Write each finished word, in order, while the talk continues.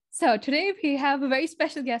So today we have a very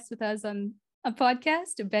special guest with us on a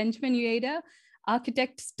podcast, Benjamin Uyeda,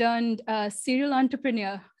 architect turned serial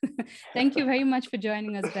entrepreneur. Thank you very much for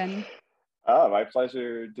joining us, Ben. Oh, my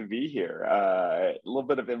pleasure to be here. A little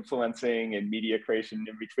bit of influencing and media creation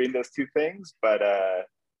in between those two things, but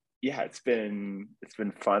yeah, it's been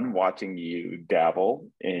fun watching you dabble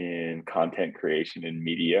in content creation and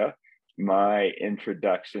media. My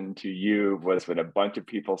introduction to you was when a bunch of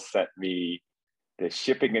people sent me the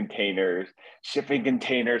shipping containers. Shipping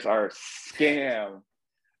containers are a scam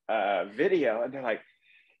video, and they're like,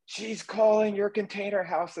 "She's calling your container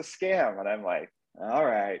house a scam," and I'm like, "All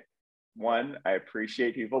right." One, I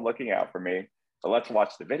appreciate people looking out for me, but let's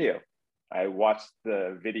watch the video. I watched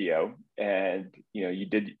the video, and you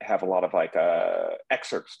did have a lot of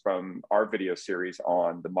excerpts from our video series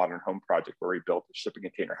on the Modern Home Project where we built a shipping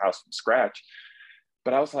container house from scratch.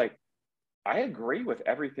 But I was like, I agree with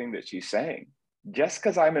everything that she's saying. Just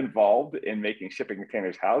because I'm involved in making shipping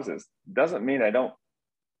containers houses doesn't mean that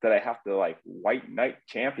I have to white knight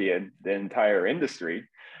champion the entire industry,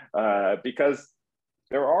 because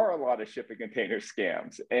there are a lot of shipping container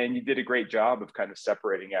scams, and you did a great job of kind of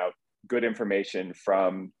separating out good information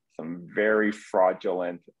from some very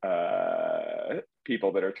fraudulent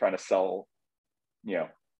people that are trying to sell,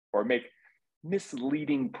 or make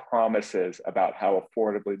misleading promises about how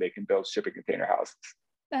affordably they can build shipping container houses.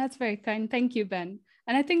 That's very kind. Thank you, Ben.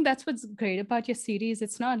 And I think that's what's great about your series.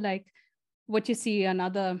 It's not like what you see on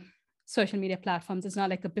other social media platforms. It's not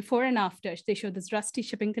like a before and after. They show this rusty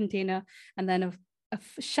shipping container and then a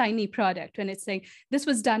shiny product, and it's like this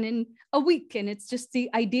was done in a week, and it's just the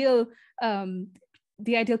ideal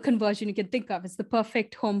conversion you can think of. It's the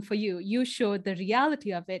perfect home for you. You showed the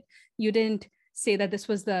reality of it. You didn't say that this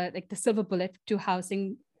was the silver bullet to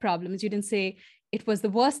housing problems. You didn't say it was the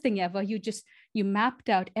worst thing ever. You mapped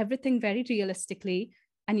out everything very realistically,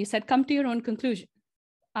 and you said, come to your own conclusion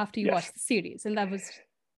after you watched the series. And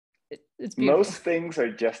it's beautiful. Most things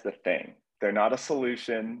are just a thing. They're not a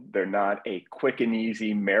solution. They're not a quick and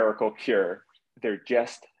easy miracle cure. They're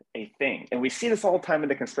just a thing. And we see this all the time in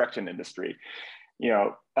the construction industry.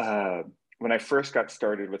 When I first got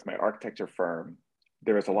started with my architecture firm,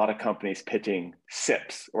 there was a lot of companies pitching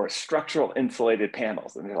SIPs, or structural insulated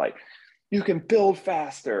panels. And they're like, you can build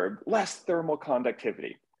faster, less thermal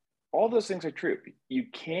conductivity. All those things are true. You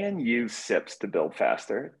can use SIPs to build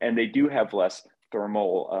faster, and they do have less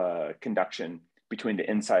thermal conduction between the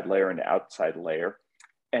inside layer and the outside layer,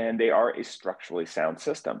 and they are a structurally sound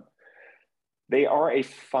system. They are a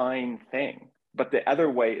fine thing, but the other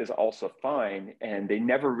way is also fine, and they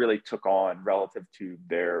never really took on relative to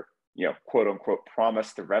their, quote unquote,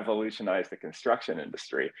 promise to revolutionize the construction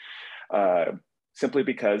industry, simply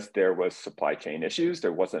because there was supply chain issues.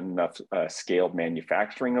 There wasn't enough scaled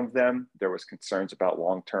manufacturing of them. There was concerns about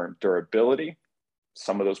long-term durability.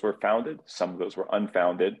 Some of those were founded, some of those were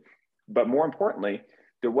unfounded. But more importantly,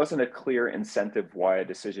 there wasn't a clear incentive why a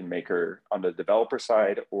decision maker on the developer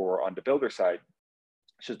side or on the builder side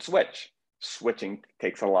should switch. Switching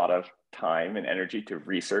takes a lot of time and energy to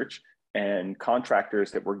research, and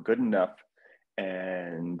contractors that were good enough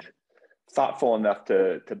and thoughtful enough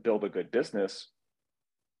to build a good business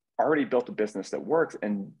already built a business that works,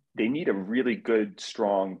 and they need a really good,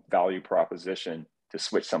 strong value proposition to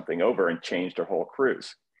switch something over and change their whole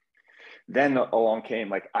cruise. Then along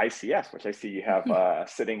came ICS, which I see you have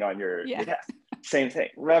sitting on your desk. Same thing,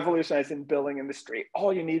 revolutionizing the building industry.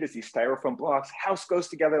 All you need is these styrofoam blocks. House goes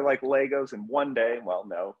together like Legos in one day. Well,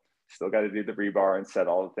 no, still got to do the rebar and set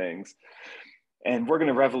all the things. And we're going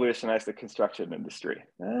to revolutionize the construction industry.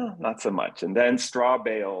 Well, not so much. And then straw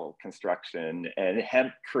bale construction and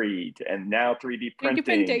hempcrete, and now 3D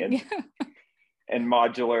printing. And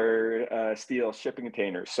modular steel shipping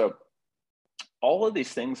containers. So all of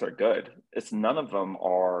these things are good. It's none of them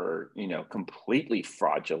are, completely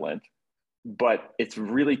fraudulent, but it's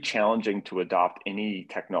really challenging to adopt any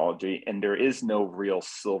technology, and there is no real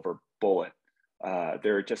silver bullet.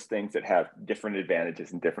 There are just things that have different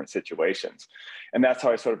advantages in different situations. And that's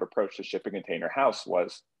how I sort of approached the shipping container house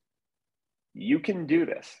was, you can do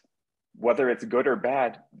this. Whether it's good or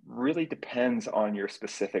bad really depends on your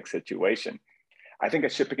specific situation. I think a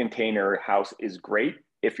shipping container house is great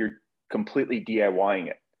if you're completely DIYing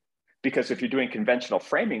it. Because if you're doing conventional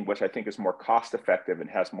framing, which I think is more cost effective and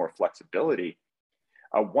has more flexibility,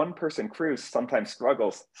 a one-person cruise sometimes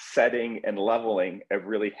struggles setting and leveling a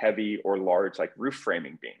really heavy or large roof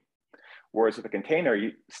framing beam. Whereas with a container,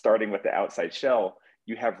 starting with the outside shell,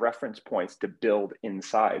 you have reference points to build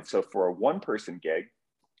inside. So for a one-person gig,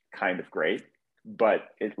 kind of great, but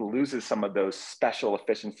it loses some of those special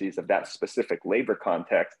efficiencies of that specific labor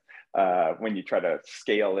context when you try to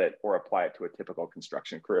scale it or apply it to a typical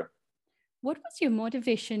construction crew. What was your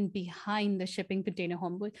motivation behind the shipping container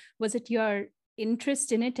home? Was it your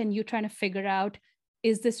interest in it and you trying to figure out,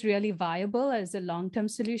 is this really viable as a long-term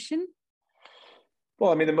solution?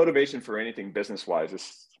 Well, I mean, the motivation for anything business-wise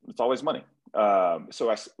is it's always money.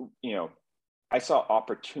 So I saw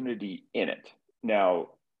opportunity in it. Now,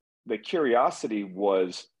 the curiosity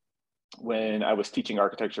was when I was teaching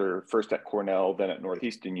architecture first at Cornell, then at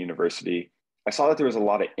Northeastern University. I saw that there was a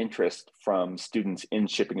lot of interest from students in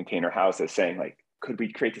shipping container houses saying, like, could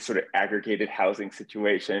we create this sort of aggregated housing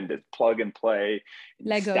situation to plug and play, and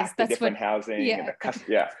Legos, stack the different housing, yeah. and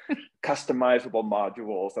the customizable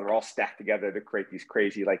modules that are all stacked together to create these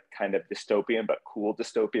crazy, like, kind of dystopian but cool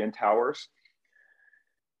dystopian towers.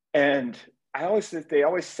 And they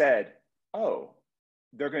always said, oh,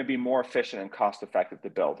 they're going to be more efficient and cost effective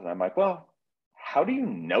to build. And I'm like, well, how do you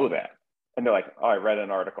know that? And they're like, oh, I read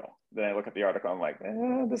an article. Then I look at the article, I'm like,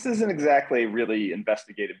 this isn't exactly really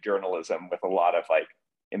investigative journalism with a lot of like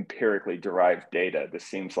empirically derived data. This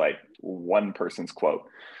seems like one person's quote.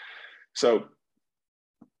 So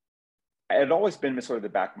it had always been sort of the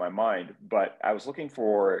back of my mind, but I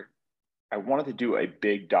wanted to do a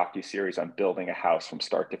big docuseries on building a house from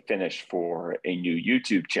start to finish for a new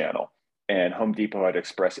YouTube channel. And Home Depot had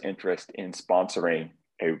expressed interest in sponsoring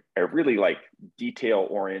a really like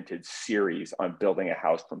detail-oriented series on building a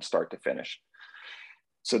house from start to finish.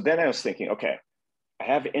 So then I was thinking, okay, I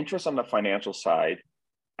have interest on the financial side.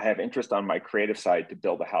 I have interest on my creative side to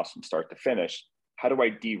build a house from start to finish. How do I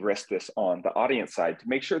de-risk this on the audience side to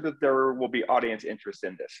make sure that there will be audience interest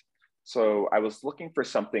in this? So I was looking for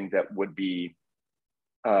something that would be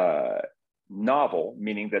novel,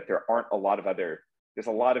 meaning that there's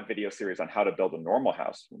a lot of video series on how to build a normal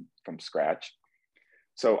house from scratch.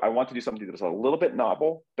 So I want to do something that was a little bit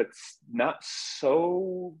novel, but not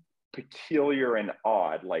so peculiar and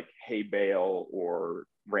odd, like hay bale or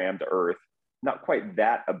rammed earth, not quite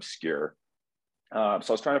that obscure. So I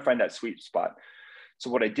was trying to find that sweet spot. So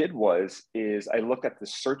what I did is I looked at the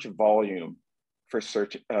search volume for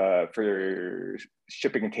shipping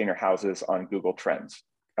container houses on Google Trends.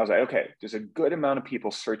 I was like, okay, there's a good amount of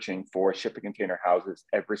people searching for shipping container houses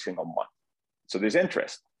every single month. So there's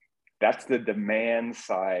interest. That's the demand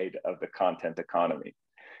side of the content economy.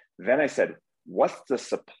 Then I said, what's the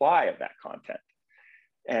supply of that content?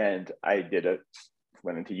 And I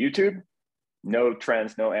went into YouTube, no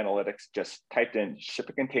trends, no analytics, just typed in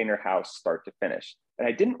shipping container house start to finish. And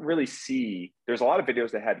I didn't really see, there's a lot of videos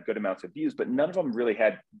that had good amounts of views, but none of them really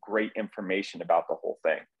had great information about the whole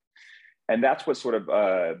thing. And that's what sort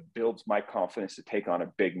of builds my confidence to take on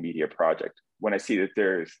a big media project. When I see that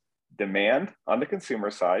there's demand on the consumer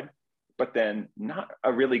side, but then not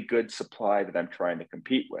a really good supply that I'm trying to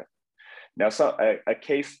compete with. Now, a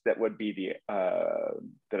case that would be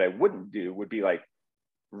that I wouldn't do would be like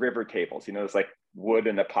river tables. It's like wood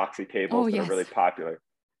and epoxy tables that are really popular.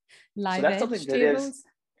 Live edge tables.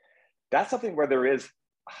 That's something where there is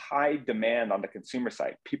high demand on the consumer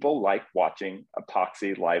side. People like watching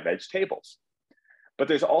epoxy live edge tables, but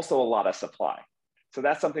there's also a lot of supply. So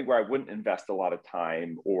that's something where I wouldn't invest a lot of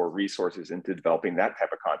time or resources into developing that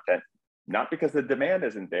type of content, not because the demand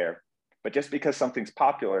isn't there, but just because something's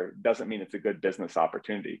popular doesn't mean it's a good business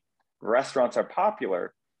opportunity. Restaurants are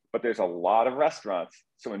popular, but there's a lot of restaurants.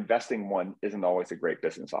 So investing one isn't always a great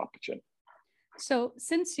business opportunity. So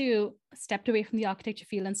since you stepped away from the architecture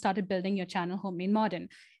field and started building your channel, Homemade Modern,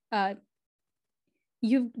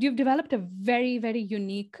 you've developed a very, very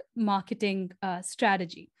unique marketing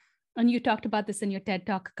strategy. And you talked about this in your TED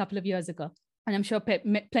Talk a couple of years ago. And I'm sure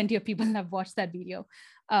plenty of people have watched that video.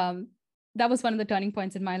 That was one of the turning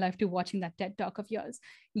points in my life too, watching that TED Talk of yours.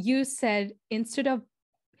 You said,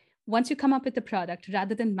 once you come up with the product,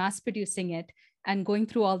 rather than mass producing it and going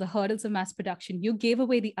through all the hurdles of mass production, you gave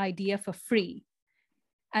away the idea for free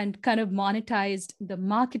and kind of monetized the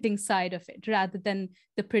marketing side of it rather than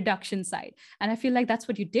the production side. And I feel like that's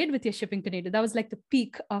what you did with your shipping container. That was like the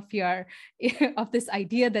peak of of this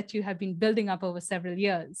idea that you have been building up over several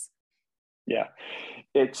years. Yeah,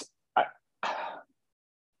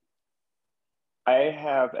 I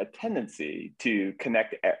have a tendency to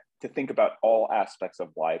think about all aspects of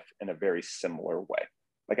life in a very similar way.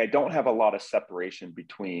 Like, I don't have a lot of separation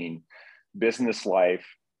between business life,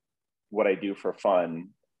 what I do for fun,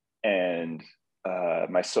 and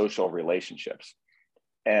my social relationships.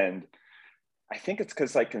 And I think it's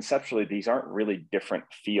because, like, conceptually, these aren't really different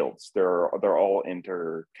fields. They're all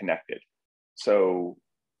interconnected. So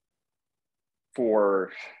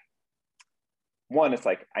for one, it's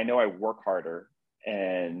like, I know I work harder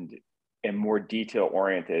and am more detail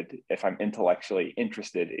oriented if I'm intellectually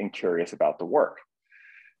interested and curious about the work.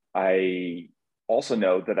 I also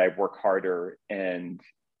know that I work harder and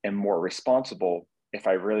am more responsible if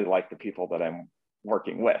I really like the people that I'm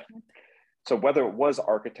working with. So whether it was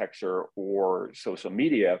architecture or social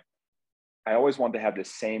media, I always wanted to have the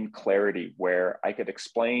same clarity where I could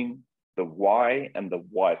explain the why and the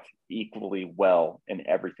what equally well in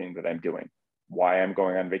everything that I'm doing. Why I'm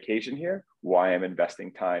going on vacation here, why I'm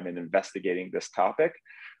investing time in investigating this topic,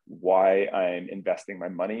 why I'm investing my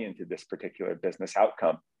money into this particular business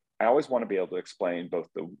outcome. I always want to be able to explain both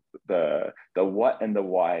the what and the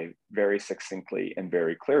why very succinctly and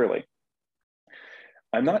very clearly.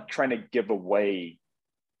 I'm not trying to give away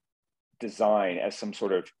design as some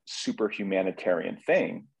sort of super humanitarian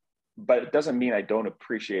thing, but it doesn't mean I don't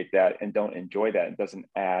appreciate that and don't enjoy that. It doesn't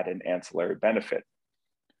add an ancillary benefit.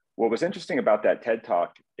 What was interesting about that TED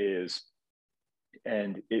Talk is,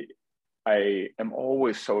 I am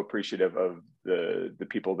always so appreciative of the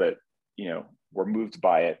people that, were moved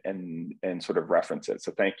by it and sort of reference it.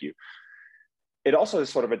 So thank you. It also is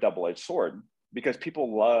sort of a double-edged sword because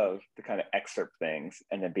people love to kind of excerpt things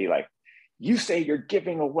and then be like, you say you're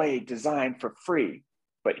giving away design for free,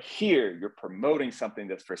 but here you're promoting something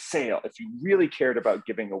that's for sale. If you really cared about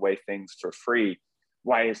giving away things for free,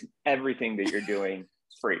 why isn't everything that you're doing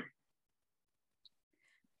free?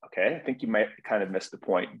 Okay, I think you might kind of miss the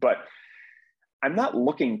point, but I'm not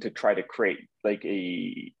looking to try to create like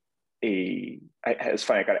it's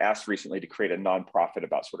funny, I got asked recently to create a nonprofit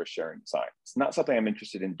about sort of sharing design. It's not something I'm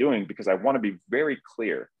interested in doing because I want to be very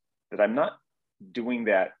clear that I'm not doing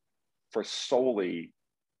that for solely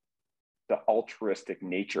the altruistic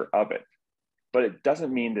nature of it. But it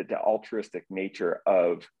doesn't mean that the altruistic nature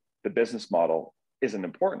of the business model isn't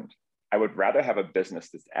important. I would rather have a business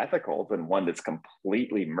that's ethical than one that's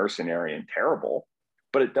completely mercenary and terrible.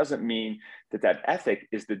 But it doesn't mean that that ethic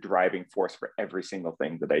is the driving force for every single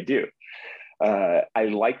thing that I do. I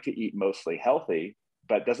like to eat mostly healthy,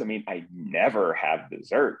 but it doesn't mean I never have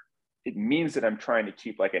dessert. It means that I'm trying to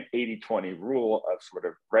keep like an 80-20 rule of sort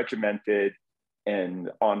of regimented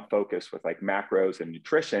and on focus with like macros and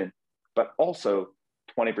nutrition, but also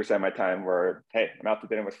 20% of my time where, hey, I'm out to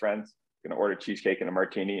dinner with friends, gonna order cheesecake and a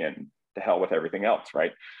martini and to hell with everything else,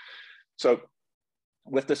 right? So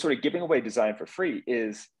with the sort of giving away design for free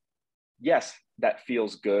is, yes, that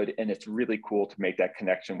feels good. And it's really cool to make that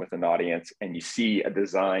connection with an audience. And you see a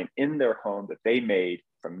design in their home that they made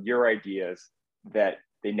from your ideas that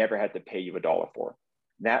they never had to pay you $1 for.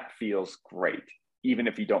 That feels great, even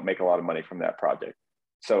if you don't make a lot of money from that project.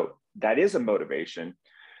 So that is a motivation.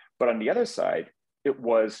 But on the other side, it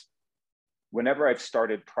was whenever I've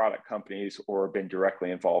started product companies or been directly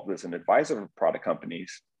involved as an advisor of product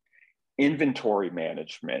companies, inventory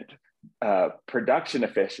management, production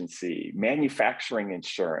efficiency, manufacturing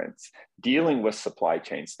insurance, dealing with supply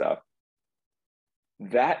chain stuff,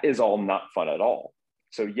 that is all not fun at all.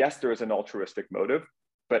 So yes, there is an altruistic motive,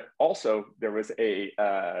 but also there was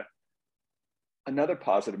another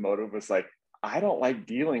positive motive was like, I don't like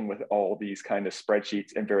dealing with all these kind of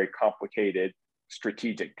spreadsheets and very complicated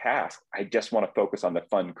strategic tasks. I just want to focus on the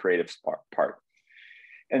fun, creative part.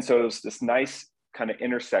 And so it was this nice kind of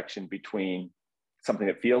intersection between something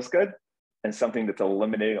that feels good and something that's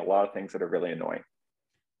eliminating a lot of things that are really annoying.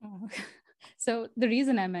 Oh. So the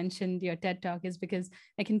reason I mentioned your TED Talk is because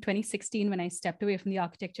like in 2016, when I stepped away from the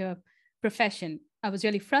architecture profession, I was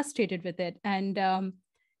really frustrated with it. And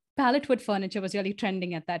pallet wood furniture was really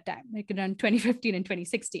trending at that time, like around 2015 and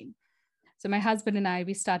 2016. So my husband and I,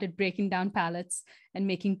 we started breaking down pallets and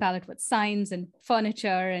making pallet wood signs and furniture.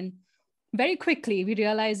 And very quickly, we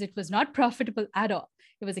realized it was not profitable at all.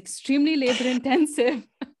 It was extremely labor intensive.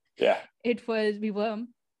 Yeah. We were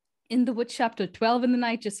in the wood shop till 12 in the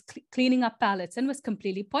night, just cleaning up pallets, and was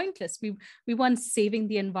completely pointless. We weren't saving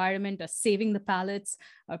the environment or saving the pallets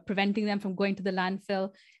or preventing them from going to the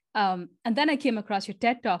landfill. And then I came across your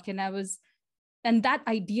TED Talk and that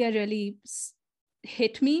idea really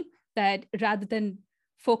hit me, that rather than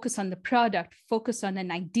focus on the product, focus on an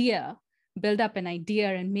idea, build up an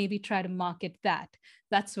idea and maybe try to market that.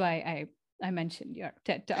 That's why I mentioned your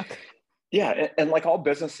TED Talk. Yeah, and like all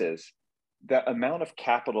businesses, the amount of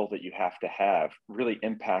capital that you have to have really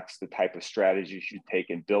impacts the type of strategies you take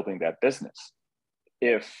in building that business.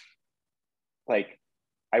 If like,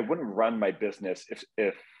 I wouldn't run my business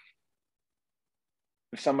if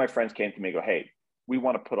some of my friends came to me and go, hey, we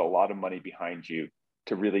want to put a lot of money behind you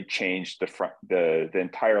to really change the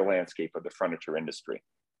entire landscape of the furniture industry.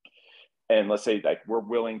 And let's say like we're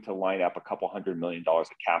willing to line up a couple $100 million of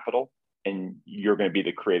capital, and you're going to be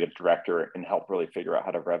the creative director and help really figure out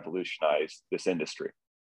how to revolutionize this industry.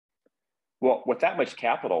 Well, with that much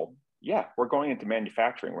capital, yeah, we're going into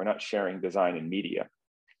manufacturing. We're not sharing design and media.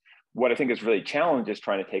 What I think is really challenging is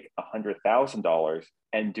trying to take $100,000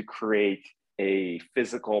 and to create a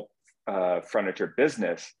physical furniture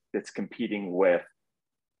business that's competing with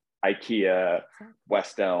IKEA,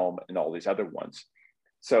 West Elm, and all these other ones.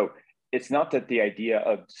 So it's not that the idea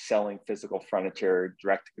of selling physical furniture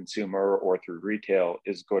direct to consumer or through retail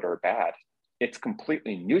is good or bad. It's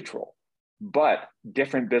completely neutral, but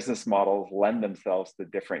different business models lend themselves to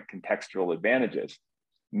different contextual advantages.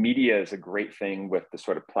 Media is a great thing with the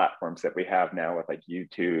sort of platforms that we have now with like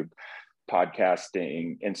YouTube,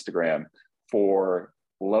 podcasting, Instagram, for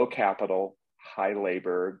low capital, high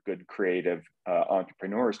labor, good creative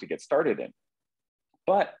entrepreneurs to get started in.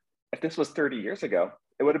 But if this was 30 years ago,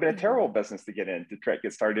 it would have been a terrible business to get in, to try to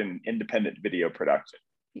get started in independent video production.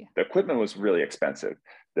 Yeah. The equipment was really expensive.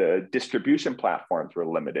 The distribution platforms were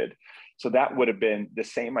limited. So that would have been the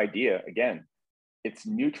same idea. Again, it's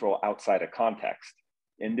neutral outside of context.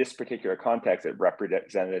 In this particular context, it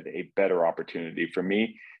represented a better opportunity for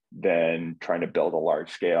me than trying to build a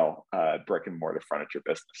large scale brick and mortar furniture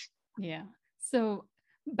business. Yeah. So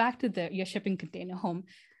back to your shipping container home.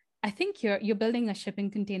 I think you're building a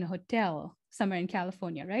shipping container hotel somewhere in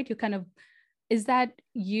California, right? Is that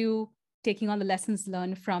you taking on the lessons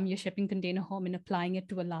learned from your shipping container home and applying it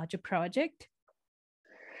to a larger project?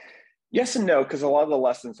 Yes and no, because a lot of the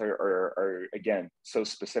lessons are again, so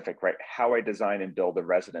specific, right? How I design and build a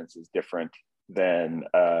residence is different than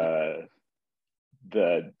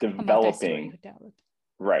the developing.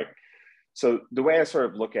 Right. So the way I sort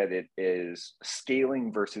of look at it is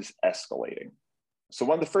scaling versus escalating. So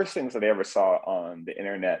one of the first things that I ever saw on the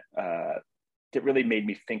internet that really made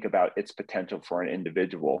me think about its potential for an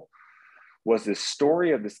individual was this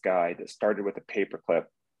story of this guy that started with a paperclip,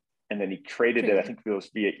 and then he traded it, I think it was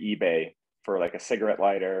via eBay, for like a cigarette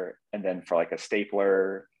lighter, and then for like a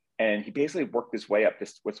stapler. And he basically worked his way up.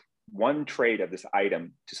 This was one trade of this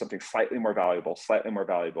item to something slightly more valuable.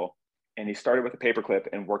 And he started with a paperclip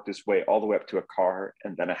and worked his way all the way up to a car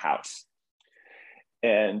and then a house.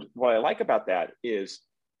 And what I like about that is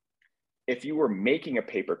if you were making a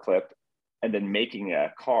paperclip and then making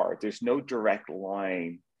a car, there's no direct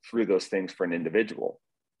line through those things for an individual.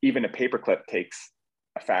 Even a paperclip takes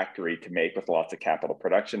a factory to make with lots of capital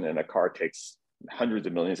production, and a car takes hundreds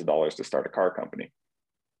of millions of dollars to start a car company.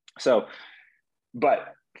 So,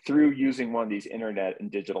 but through using one of these internet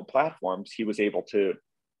and digital platforms, he was able to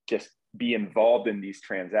just be involved in these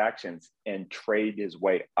transactions and trade his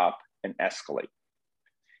way up and escalate.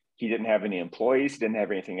 He didn't have any employees, didn't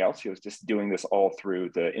have anything else. He was just doing this all through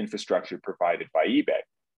the infrastructure provided by eBay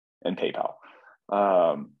and PayPal.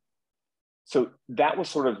 So that was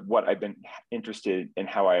sort of what I've been interested in,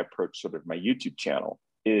 how I approach sort of my YouTube channel.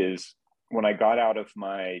 Is when I got out of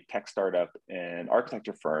my tech startup and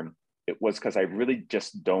architecture firm, it was because I really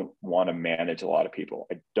just don't want to manage a lot of people.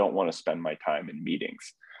 I don't want to spend my time in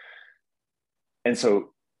meetings. And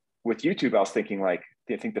so with YouTube, I was thinking like,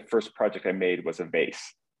 I think the first project I made was a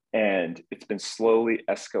vase. And it's been slowly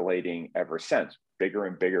escalating ever since, bigger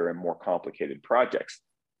and bigger and more complicated projects.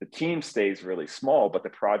 The team stays really small, but the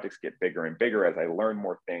projects get bigger and bigger as I learn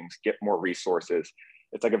more things, get more resources.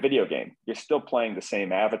 It's like a video game. You're still playing the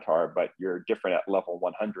same avatar, but you're different at level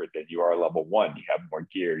 100 than you are level 1. You have more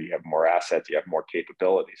gear, you have more assets, you have more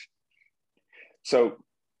capabilities. So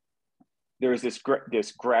there's this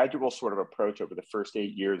gradual sort of approach over the first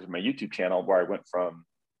 8 years of my YouTube channel, where I went from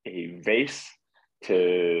a vase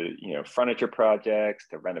to furniture projects,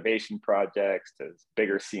 to renovation projects, to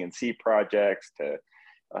bigger CNC projects, to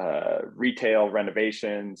retail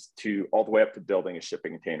renovations, to all the way up to building a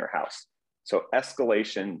shipping container house. So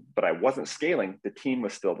escalation, but I wasn't scaling. The team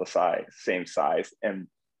was still the same size, and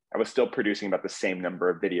I was still producing about the same number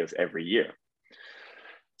of videos every year.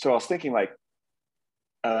 So I was thinking like,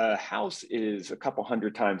 a house is a couple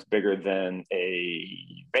hundred times bigger than a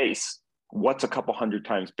vase. What's a couple hundred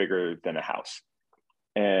times bigger than a house?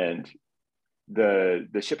 And the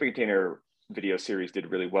shipping container video series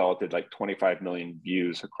did really well. It did like 25 million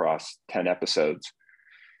views across 10 episodes.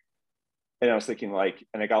 And I was thinking like,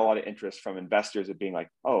 and I got a lot of interest from investors of being like,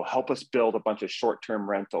 oh, help us build a bunch of short-term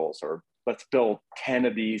rentals, or let's build 10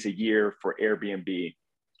 of these a year for Airbnb.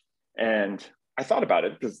 And I thought about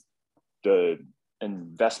it because the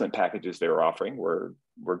investment packages they were offering were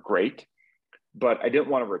great, but I didn't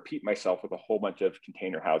want to repeat myself with a whole bunch of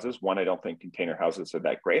container houses. One, I don't think container houses are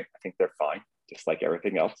that great. I think they're fine, just like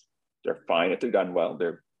everything else. They're fine if they're done well.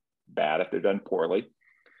 They're bad if they're done poorly.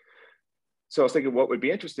 So I was thinking what would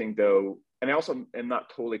be interesting though, and I also am not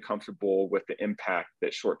totally comfortable with the impact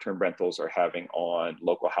that short-term rentals are having on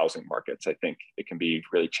local housing markets. I think it can be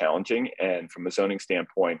really challenging. And from a zoning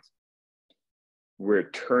standpoint, we're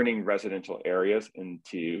turning residential areas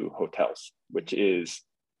into hotels, which is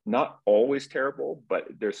not always terrible, but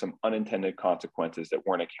there's some unintended consequences that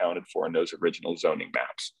weren't accounted for in those original zoning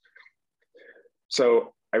maps.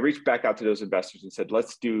 So I reached back out to those investors and said,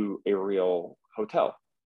 let's do a real hotel.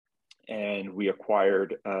 And we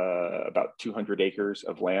acquired about 200 acres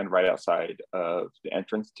of land right outside of the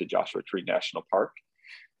entrance to Joshua Tree National Park.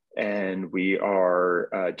 And we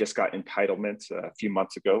are just got entitlements a few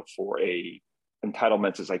months ago for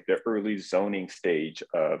entitlements is like the early zoning stage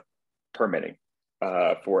of permitting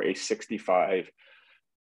for a 65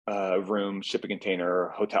 room shipping container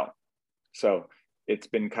hotel. So it's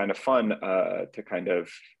been kind of fun to kind of,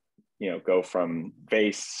 go from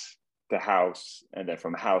base to house, and then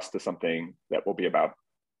from house to something that will be about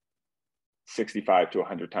 65 to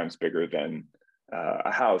 100 times bigger than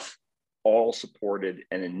a house, all supported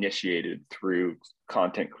and initiated through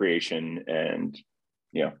content creation and,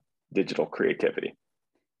 digital creativity.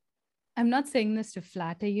 I'm not saying this to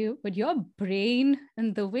flatter you, but your brain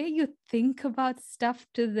and the way you think about stuff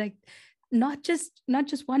to like not just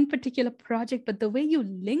one particular project, but the way you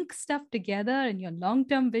link stuff together and your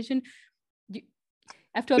long-term vision.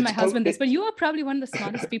 I've told my husband this, but you are probably one of the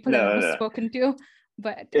smartest people I've ever spoken to.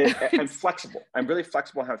 But I'm flexible. I'm really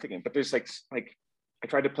flexible in how I'm thinking. But there's like I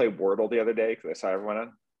tried to play Wordle the other day because I saw everyone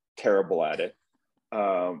on. Terrible at it.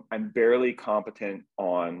 I'm barely competent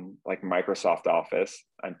on like Microsoft Office.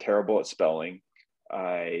 I'm terrible at spelling.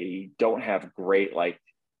 I don't have great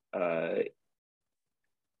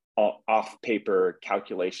off paper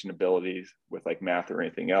calculation abilities with like math or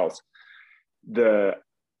anything else. The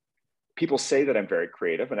people say that I'm very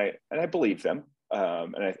creative, and I believe them,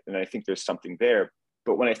 and I think there's something there.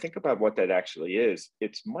 But when I think about what that actually is,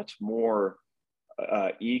 it's much more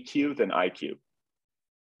EQ than IQ.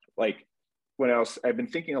 Like I've been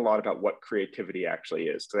thinking a lot about what creativity actually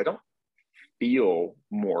is, because I don't feel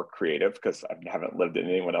more creative because I haven't lived in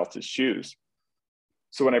anyone else's shoes.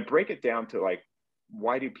 So when I break it down to like,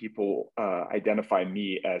 why do people identify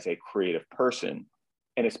me as a creative person?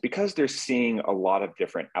 And it's because they're seeing a lot of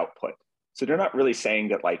different output. So they're not really saying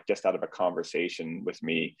that like just out of a conversation with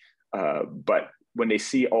me, but when they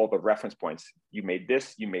see all the reference points, you made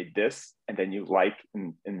this, and then you like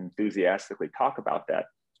and enthusiastically talk about that.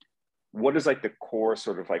 What is like the core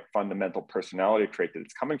sort of like fundamental personality trait that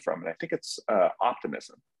it's coming from? And I think it's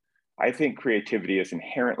optimism. I think creativity is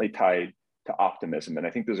inherently tied to optimism. And I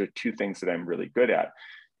think those are two things that I'm really good at.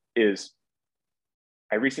 Is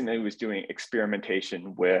I recently was doing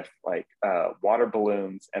experimentation with like water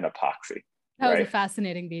balloons and epoxy. That was a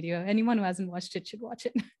fascinating video. Anyone who hasn't watched it should watch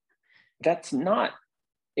it. That's not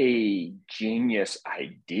a genius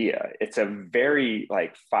idea. It's a very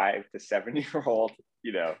like 5 to 7 year old,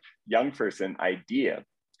 young person idea.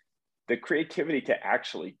 The creativity to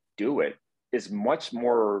actually do it is much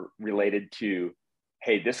more related to,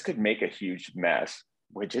 hey, this could make a huge mess,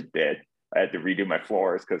 which it did. I had to redo my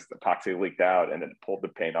floors because the epoxy leaked out and then it pulled the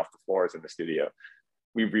paint off the floors in the studio.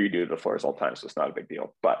 We redo the floors all the time, so it's not a big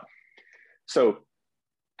deal. But so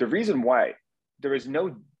the reason why there is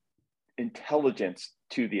no intelligence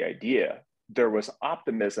to the idea, there was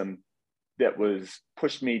optimism that was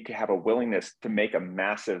pushed me to have a willingness to make a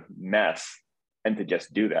massive mess and to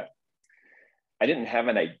just do that. I didn't have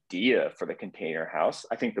an idea for the container house.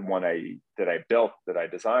 I think the one that I built, that I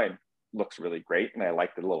designed, looks really great. And I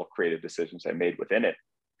like the little creative decisions I made within it,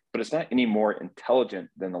 but it's not any more intelligent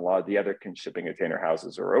than a lot of the other shipping container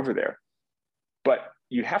houses are over there. But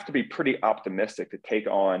you have to be pretty optimistic to take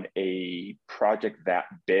on a project that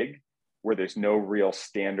big, where there's no real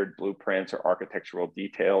standard blueprints or architectural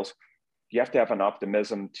details. You have to have an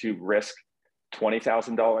optimism to risk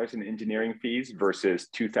 $20,000 in engineering fees versus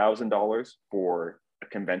 $2,000 for a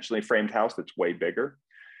conventionally framed house that's way bigger.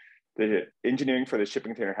 The engineering for the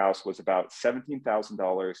shipping container house was about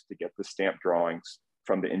 $17,000 to get the stamp drawings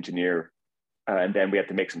from the engineer. And then we had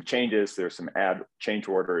to make some changes. There's some change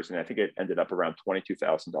orders, and I think it ended up around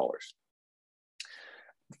 $22,000.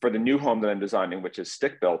 For the new home that I'm designing, which is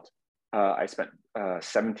stick built, I spent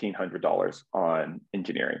 $1,700 on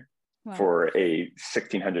engineering. Wow. For a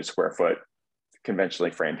 1,600 square foot conventionally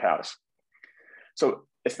framed house. So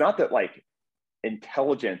it's not that like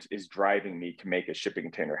intelligence is driving me to make a shipping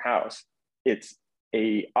container house. It's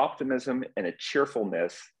a optimism and a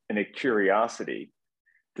cheerfulness and a curiosity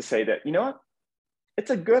to say that, you know what, it's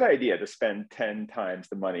a good idea to spend 10 times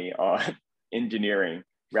the money on engineering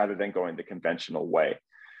rather than going the conventional way.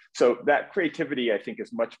 So that creativity, I think,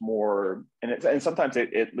 is much more, and sometimes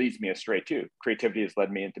it leads me astray too. Creativity has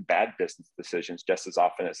led me into bad business decisions just as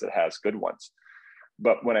often as it has good ones.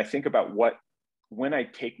 But when I think about when I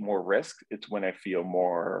take more risk, it's when I feel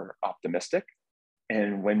more optimistic.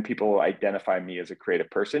 And when people identify me as a creative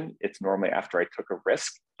person, it's normally after I took a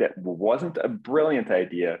risk that wasn't a brilliant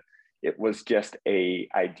idea. It was just an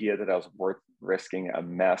idea that I was worth risking a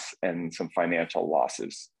mess and some financial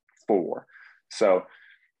losses for. So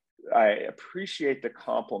I appreciate the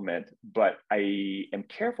compliment, but I am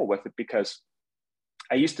careful with it because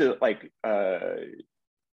I used to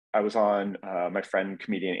I was on my friend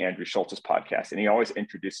comedian Andrew Schultz's podcast, and he always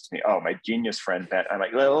introduces me, oh, my genius friend Ben. I'm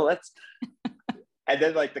like, well, let's. And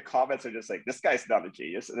then like the comments are just like, this guy's not a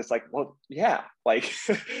genius. And it's like, well, yeah, like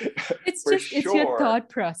it's for just sure. It's your thought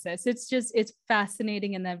process. It's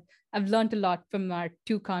fascinating. And I've learned a lot from our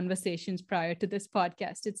 2 conversations prior to this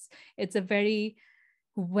podcast. It's a very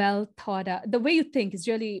well thought out. The way you think is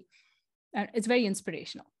really, it's very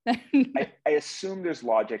inspirational. I assume there's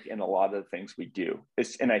logic in a lot of the things we do.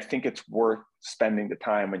 And I think it's worth spending the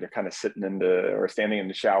time when you're kind of sitting or standing in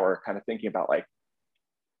the shower, kind of thinking about like,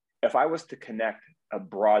 if I was to connect a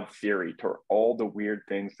broad theory to all the weird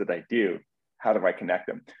things that I do, how do I connect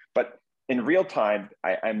them? But in real time,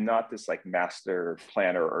 I'm not this like master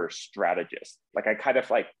planner or strategist. Like I kind of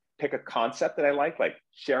like pick a concept that I like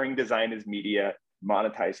sharing design as media,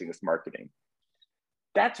 monetizing as marketing.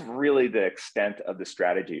 That's really the extent of the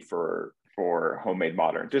strategy for Homemade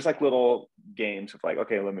Modern. There's like little games of like,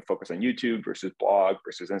 okay, let me focus on YouTube versus blog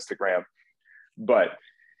versus Instagram. But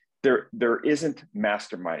there isn't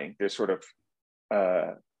masterminding. There's sort of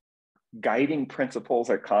guiding principles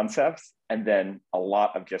or concepts, and then a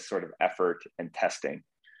lot of just sort of effort and testing.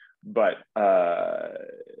 But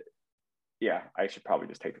yeah, I should probably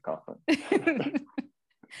just take the compliment.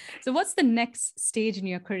 So what's the next stage in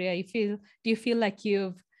your career? Do you feel like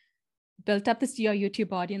you've built up your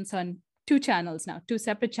YouTube audience on 2 channels now, 2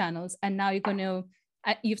 separate channels, and now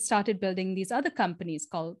you've started building these other companies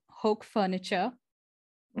called Hook Furniture,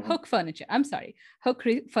 Hook Furniture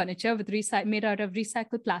made out of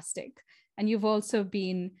recycled plastic. And you've also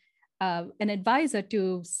been an advisor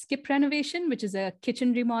to Skip Renovation, which is a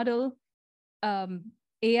kitchen remodel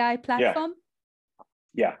AI platform.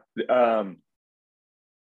 Yeah.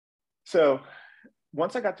 So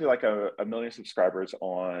once I got to like a million subscribers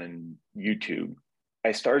on YouTube,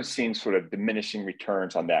 I started seeing sort of diminishing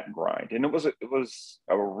returns on that grind. And it was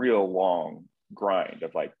a real long grind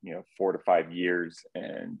of like, 4 to 5 years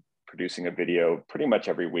and producing a video pretty much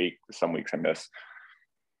every week. Some weeks I miss.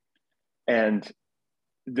 And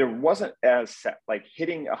there wasn't like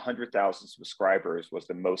hitting 100,000 subscribers was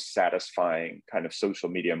the most satisfying kind of social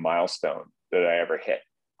media milestone that I ever hit.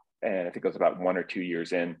 And I think it was about 1 or 2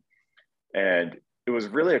 years in. And it was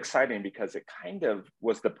really exciting because it kind of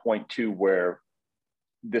was the point too where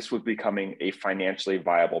this was becoming a financially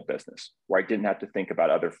viable business where I didn't have to think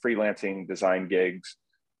about other freelancing design gigs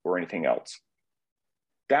or anything else.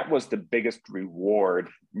 That was the biggest reward,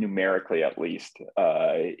 numerically at least,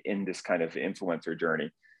 in this kind of influencer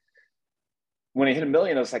journey. When I hit 1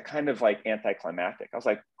 million, it was like kind of like anticlimactic. I was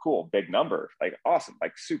like, cool, big number, like awesome,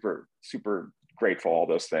 like super, super grateful, all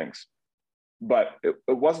those things. But it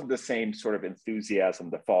wasn't the same sort of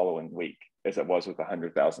enthusiasm the following week as it was with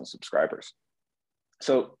 100,000 subscribers.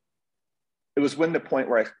 So it was when the point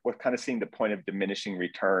where I was kind of seeing the point of diminishing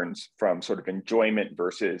returns from sort of enjoyment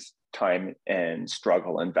versus time and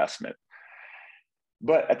struggle investment.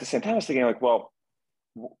 But at the same time, I was thinking like, well,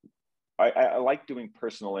 I like doing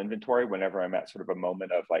personal inventory whenever I'm at sort of a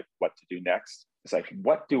moment of like what to do next. It's like,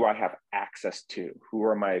 what do I have access to? Who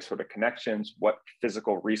are my sort of connections? What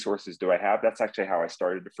physical resources do I have? That's actually how I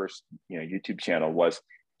started the first YouTube channel. I was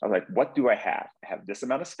like, what do I have? I have this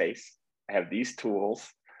amount of space. I have these tools.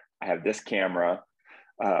 I have this camera.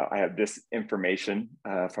 I have this information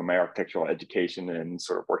from my architectural education and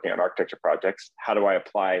sort of working on architecture projects. How do I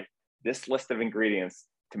apply this list of ingredients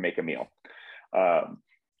to make a meal?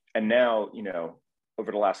 And now,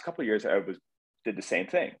 over the last couple of years, did the same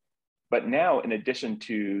thing. But now, in addition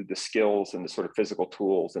to the skills and the sort of physical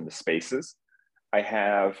tools and the spaces, I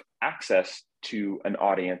have access to an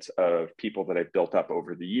audience of people that I've built up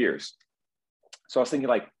over the years. So I was thinking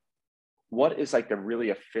like, what is like the really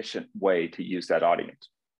efficient way to use that audience?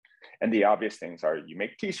 And the obvious things are you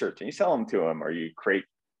make t-shirts and you sell them to them, or you create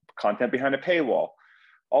content behind a paywall,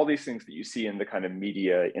 all these things that you see in the kind of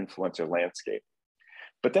media influencer landscape.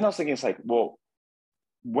 But then I was thinking, it's like, well,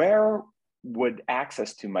 where would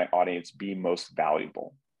access to my audience be most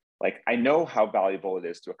valuable? Like, I know how valuable it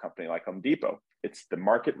is to a company like Home Depot. It's the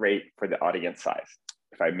market rate for the audience size.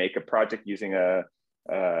 If I make a project using a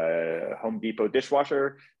Home Depot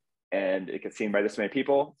dishwasher, and it gets seen by this many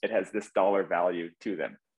people. It has this dollar value to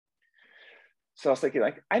them. So I was thinking,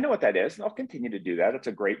 like, I know what that is, and I'll continue to do that. It's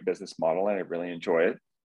a great business model, and I really enjoy it.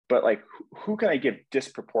 But like, who can I give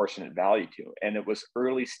disproportionate value to? And it was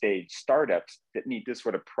early stage startups that need this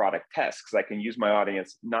sort of product test, because I can use my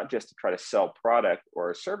audience not just to try to sell product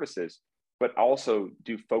or services, but also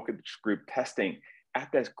do focus group testing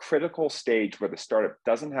at that critical stage where the startup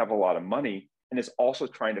doesn't have a lot of money and is also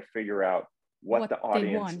trying to figure out what the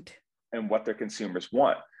audience and what their consumers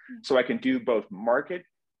want. So I can do both marketing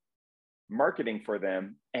for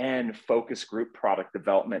them and focus group product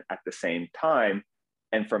development at the same time.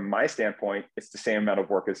 And from my standpoint, it's the same amount of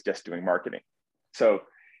work as just doing marketing. So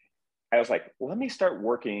I was like, let me start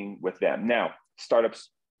working with them. Now, startups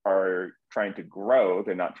are trying to grow,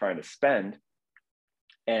 they're not trying to spend.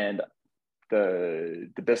 And the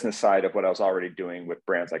business side of what I was already doing with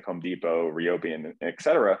brands like Home Depot, Ryobi, and et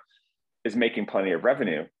cetera, is making plenty of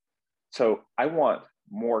revenue. So I want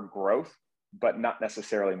more growth, but not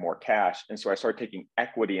necessarily more cash. And so I started taking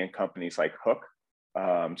equity in companies like Hook.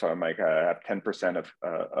 So I'm like, I have 10%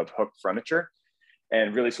 of Hook Furniture,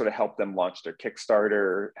 and really sort of help them launch their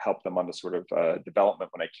Kickstarter, help them on the sort of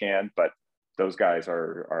development when I can. But those guys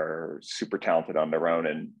are super talented on their own.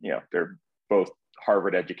 And, you know, they're both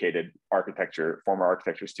Harvard educated former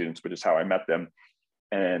architecture students, which is how I met them,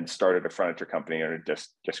 and started a furniture company and are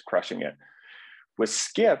just crushing it. With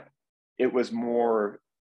Skip, it was more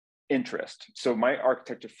interest. So my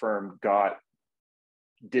architecture firm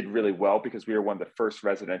did really well because we were one of the first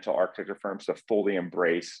residential architecture firms to fully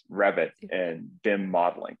embrace Revit and BIM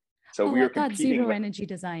modeling. So we were competing Zero Energy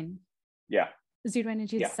Design. Yeah. Zero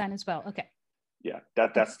Energy Design as well. Okay. Yeah,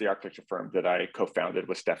 that's the architecture firm that I co-founded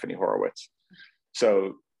with Stephanie Horowitz.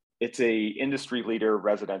 So it's a industry leader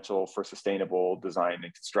residential for sustainable design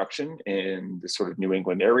and construction in the sort of New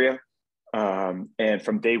England area. And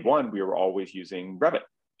from day one, we were always using Revit.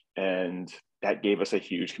 And that gave us a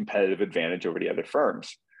huge competitive advantage over the other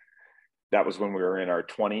firms. That was when we were in our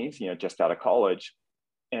 20s, you know, just out of college.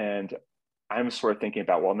 And I'm sort of thinking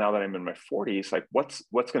about, well, now that I'm in my 40s, like what's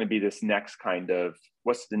going to be this next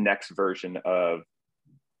what's the next version of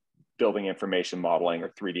building information modeling or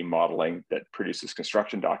 3D modeling that produces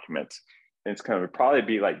construction documents? And it's going to probably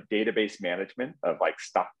be like database management of like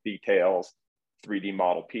stock details, 3D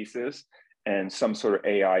model pieces, and some sort of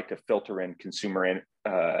AI to filter in consumer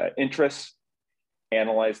interests,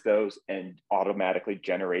 analyze those, and automatically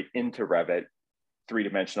generate into Revit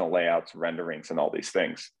three-dimensional layouts, renderings, and all these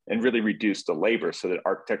things, and really reduce the labor so that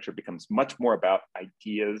architecture becomes much more about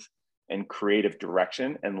ideas and creative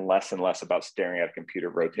direction and less about staring at a computer,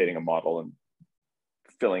 rotating a model, and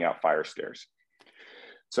filling out fire stairs.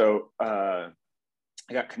 So I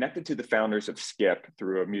got connected to the founders of Skip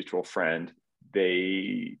through a mutual friend.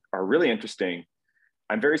 They are really interesting.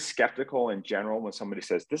 I'm very skeptical in general when somebody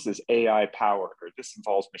says this is AI powered or this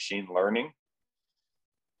involves machine learning.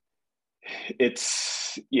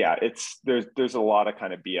 There's a lot of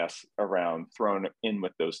kind of BS around thrown in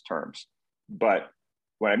with those terms. But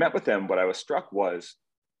when I met with them, what I was struck was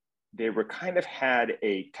they were kind of had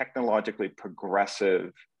a technologically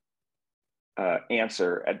progressive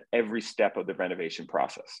answer at every step of the renovation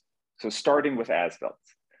process. So starting with as-built.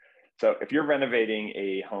 So if you're renovating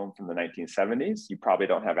a home from the 1970s, you probably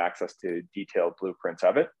don't have access to detailed blueprints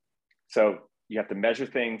of it. So you have to measure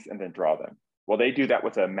things and then draw them. Well, they do that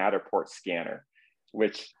with a Matterport scanner,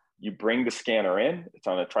 which you bring the scanner in, it's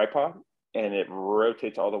on a tripod, and it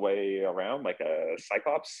rotates all the way around like a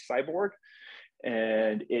Cyclops cyborg.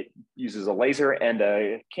 And it uses a laser and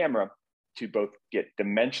a camera to both get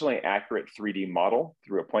dimensionally accurate 3D model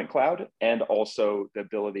through a point cloud, and also the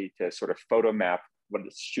ability to sort of photo map what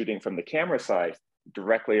it's shooting from the camera side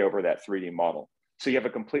directly over that 3D model. So you have a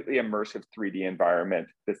completely immersive 3D environment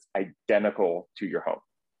that's identical to your home.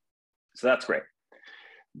 So that's great.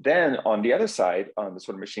 Then on the other side, on the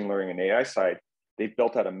sort of machine learning and AI side, they've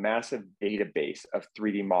built out a massive database of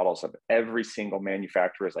 3D models of every single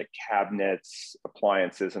manufacturer's like cabinets,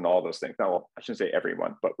 appliances, and all those things. Now, well, I shouldn't say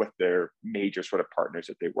everyone, but with their major sort of partners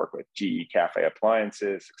that they work with, GE Cafe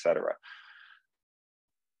Appliances, et cetera.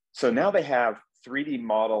 So now they have 3D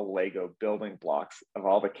model Lego building blocks of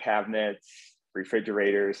all the cabinets,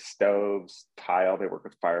 refrigerators, stoves, tile. They work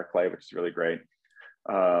with Fireclay, which is really great.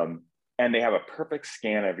 And they have a perfect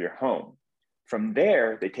scan of your home. From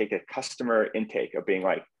there, they take a customer intake of being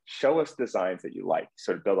like, show us designs that you like,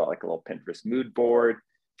 sort of build out like a little Pinterest mood board.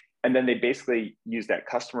 And then they basically use that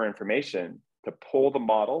customer information to pull the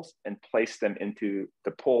models and place them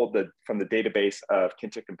from the database of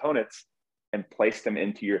Kinship components and place them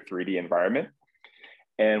into your 3D environment.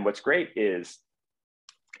 And what's great is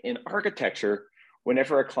In architecture,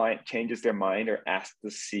 whenever a client changes their mind or asks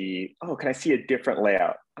to see, oh, can I see a different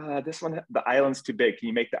layout? This one, the island's too big. Can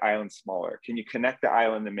you make the island smaller? Can you connect the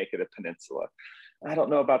island and make it a peninsula? I don't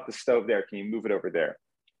know about the stove there. Can you move it over there?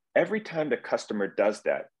 Every time the customer does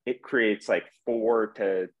that, it creates like 4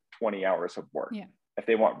 to 20 hours of work. Yeah. If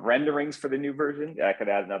they want renderings for the new version, I could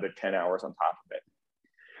add another 10 hours on top of it.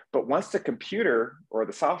 But once the computer or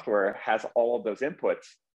the software has all of those inputs,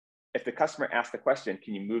 if the customer asks the question,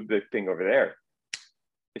 can you move the thing over there?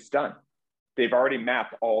 It's done. They've already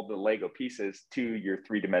mapped all the Lego pieces to your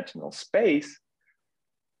 3-dimensional space.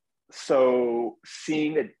 So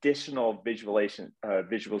seeing additional visualization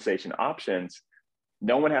options,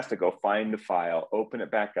 no one has to go find the file, open it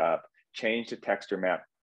back up, change the texture map.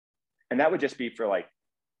 And that would just be for like,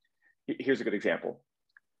 here's a good example.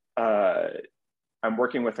 I'm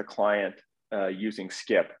working with a client using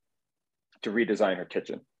Skip to redesign her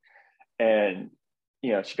kitchen. And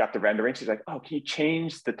she got the rendering. She's like, oh, can you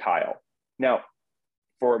change the tile? Now,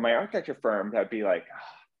 for my architecture firm, that'd be like,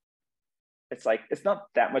 it's like, it's not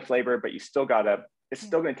that much labor, but it's still going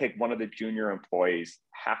to take one of the junior employees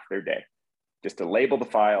half their day just to label the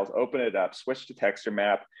files, open it up, switch to texture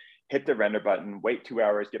map, hit the render button, wait 2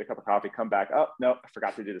 hours, get a cup of coffee, come back. Oh, no, I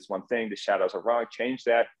forgot to do this one thing. The shadows are wrong. Change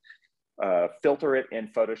that, filter it in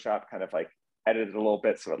Photoshop, kind of like edit it a little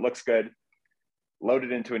bit so it looks good, load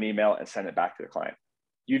it into an email and send it back to the client.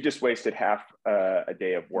 You just wasted half a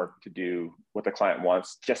day of work to do what the client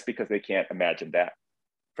wants just because they can't imagine that.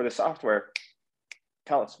 For the software,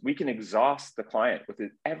 tell us, we can exhaust the client with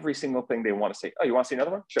every single thing they want to say. Oh, you want to see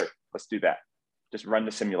another one? Sure, let's do that. Just run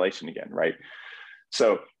the simulation again, right?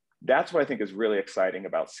 So that's what I think is really exciting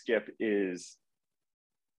about Skip is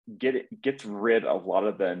gets rid of a lot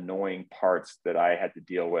of the annoying parts that I had to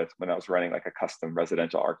deal with when I was running like a custom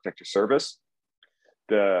residential architecture service.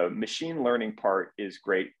 The machine learning part is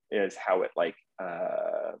great, is how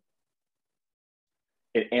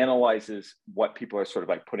it analyzes what people are sort of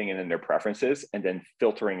like putting in their preferences and then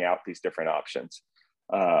filtering out these different options.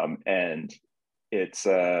 And it's,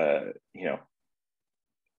 I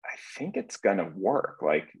think it's gonna work.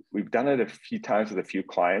 Like we've done it a few times with a few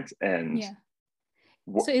clients and yeah.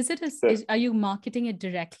 So are you marketing it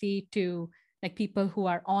directly to like people who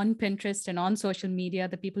are on Pinterest and on social media,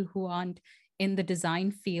 the people who aren't in the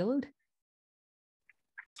design field?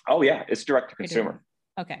 Oh yeah, it's direct to consumer.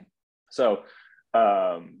 Okay. So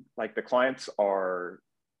like the clients are,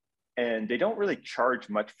 and they don't really charge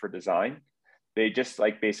much for design. They just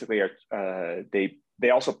like basically are, they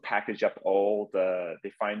also package up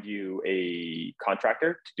they find you a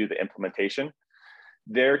contractor to do the implementation.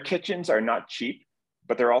 Their kitchens are not cheap,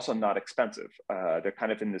 but they're also not expensive. They're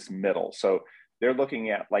kind of in this middle. So they're looking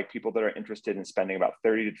at like people that are interested in spending about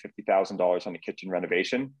 $30,000 to $50,000 on a kitchen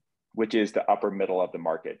renovation, which is the upper middle of the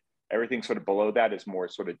market. Everything sort of below that is more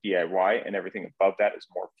sort of DIY, and everything above that is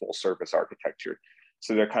more full service architecture.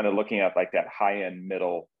 So they're kind of looking at like that high end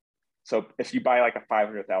middle. So if you buy like a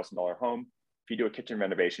 $500,000 home, if you do a kitchen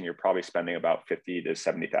renovation, you're probably spending about $50,000 to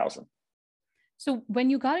 $70,000. So when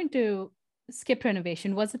you got into Skip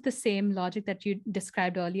renovation, was it the same logic that you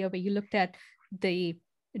described earlier, where you looked at the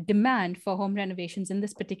demand for home renovations in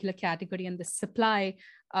this particular category and the supply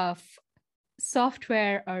of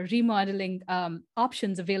software or remodeling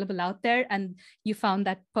options available out there, and you found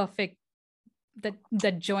that perfect,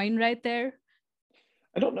 that join right there?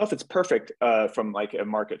 I don't know if it's perfect from like a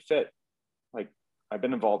market fit. Like I've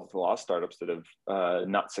been involved with a lot of startups that have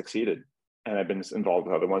not succeeded, and I've been involved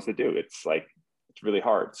with other ones that do. It's really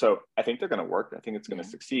hard. So I think they're going to work. I think it's going to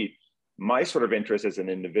succeed. My sort of interest as an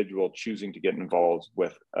individual choosing to get involved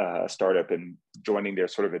with a startup and joining their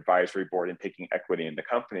sort of advisory board and taking equity in the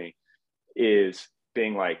company is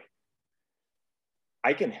being like,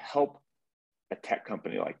 I can help a tech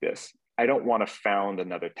company like this. I don't want to found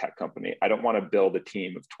another tech company. I don't want to build a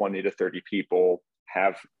team of 20 to 30 people,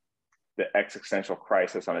 have the existential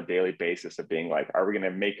crisis on a daily basis of being like, are we going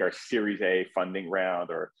to make our Series A funding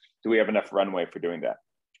round, or do we have enough runway for doing that?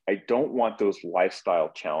 I don't want those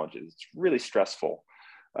lifestyle challenges. It's really stressful.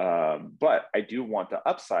 But I do want the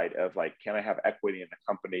upside of like, can I have equity in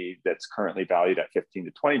a company that's currently valued at 15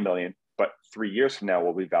 to 20 million, but 3 years from now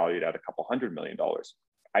will be valued at a couple $100 million?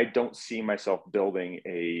 I don't see myself building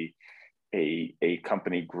a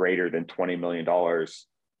company greater than $20 million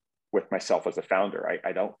with myself as a founder.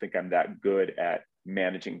 I don't think I'm that good at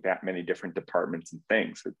managing that many different departments and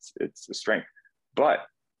things. It's a strength, but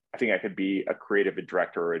I think I could be a creative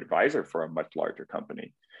director or advisor for a much larger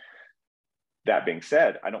company. That being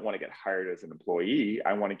said, I don't want to get hired as an employee.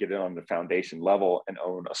 I want to get in on the foundation level and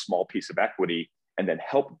own a small piece of equity and then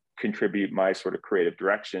help contribute my sort of creative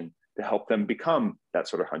direction to help them become that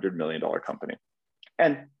sort of $100 million company.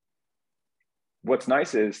 And what's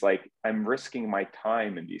nice is like, I'm risking my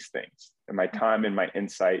time in these things, and my time and my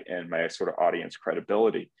insight and my sort of audience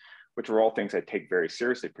credibility, which are all things I take very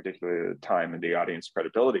seriously, particularly the time and the audience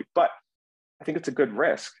credibility. But I think it's a good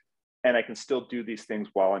risk, and I can still do these things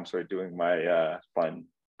while I'm sort of doing my fun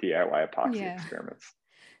DIY epoxy experiments.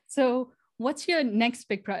 So what's your next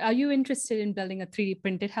big project? Are you interested in building a 3D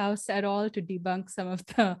printed house at all to debunk some of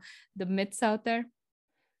the myths out there?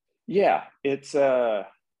 Yeah, it's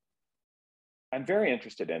I'm very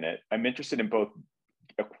interested in it. I'm interested in both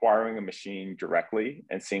acquiring a machine directly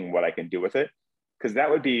and seeing what I can do with it, because that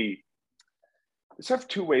would be sort of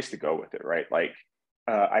two ways to go with it, right? Like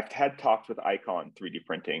I've had talks with Icon 3D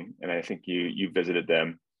printing, and I think you visited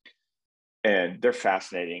them, and they're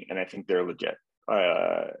fascinating, and I think they're legit.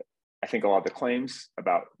 I think a lot of the claims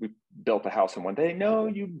about we built a house in one day, no,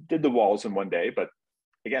 you did the walls in one day, but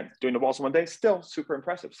again, doing the walls in one day, still super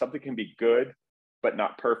impressive. Something can be good, but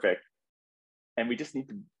not perfect. And we just need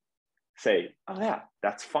to say, oh yeah,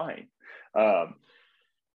 that's fine.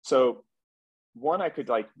 So one, I could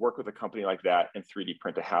like work with a company like that and 3D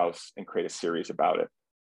print a house and create a series about it.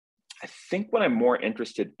 I think what I'm more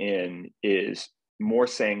interested in is more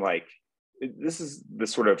saying like, this is the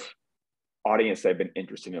sort of audience that I've been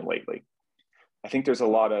interested in lately. I think there's a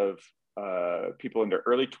lot of people in their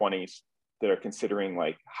early 20s that are considering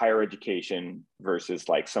like higher education versus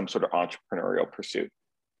like some sort of entrepreneurial pursuit.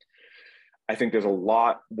 I think there's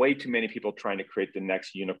way too many people trying to create the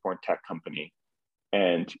next unicorn tech company.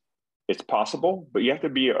 And it's possible, but you have to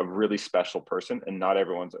be a really special person, and not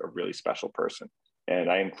everyone's a really special person.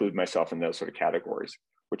 And I include myself in those sort of categories,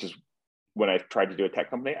 which is when I tried to do a tech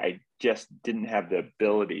company, I just didn't have the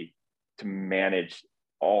ability to manage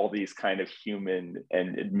all these kind of human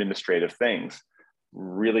and administrative things.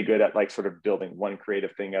 Really good at like sort of building one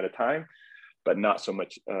creative thing at a time, but not so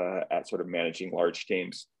much at sort of managing large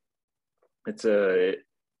teams.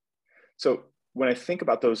 So when I think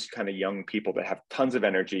about those kind of young people that have tons of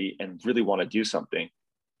energy and really want to do something,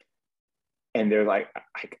 and they're like,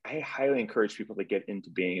 I highly encourage people to get into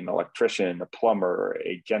being an electrician, a plumber,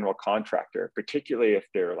 a general contractor, particularly if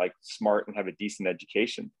they're like smart and have a decent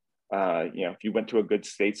education. If you went to a good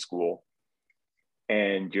state school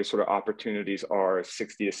and your sort of opportunities are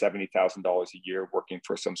 $60,000 to $70,000 a year working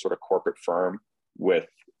for some sort of corporate firm with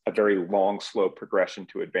a very long, slow progression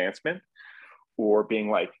to advancement, or being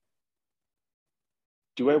like,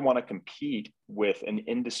 do I want to compete with an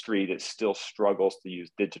industry that still struggles to use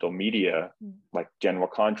digital media, like general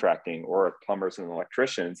contracting or plumbers and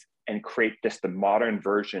electricians, and create just the modern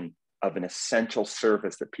version of an essential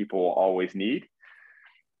service that people will always need?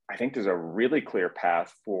 I think there's a really clear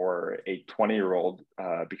path for a 20-year-old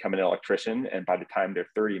becoming an electrician, and by the time they're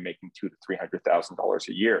 30, making $200,000 to $300,000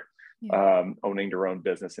 a year, owning their own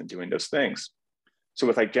business and doing those things. So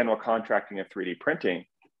with like general contracting and 3D printing,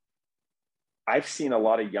 I've seen a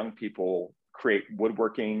lot of young people create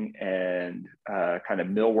woodworking and kind of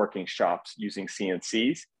millworking shops using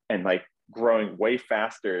CNCs, and like growing way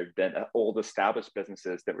faster than old established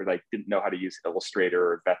businesses that were like didn't know how to use Illustrator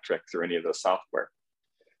or Vectrix or any of those software.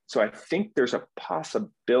 So I think there's a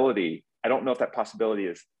possibility. I don't know if that possibility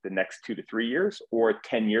is the next 2 to 3 years or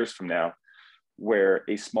 10 years from now, where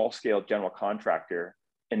a small scale general contractor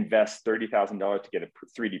invests $30,000 to get a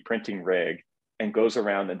 3D printing rig and goes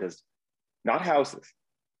around and does not houses,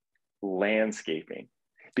 landscaping.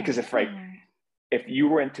 Because if you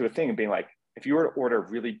were into a thing and being like, if you were to order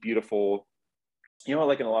really beautiful,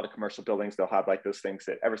 like in a lot of commercial buildings, they'll have like those things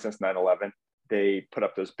that ever since 9/11, they put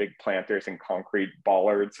up those big planters and concrete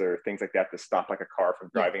bollards or things like that to stop like a car from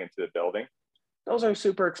driving into the building. Those are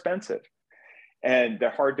super expensive and they're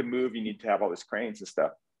hard to move. You need to have all these cranes and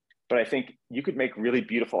stuff. But I think you could make really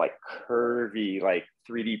beautiful, like curvy, like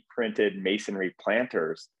 3D printed masonry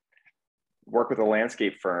planters, work with a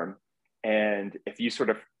landscape firm. And if you sort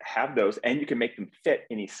of have those and you can make them fit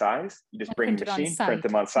any size, you just bring the machine, print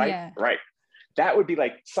them on site. Yeah. Right. That would be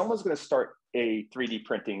like, someone's going to start a 3D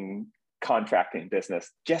printing contracting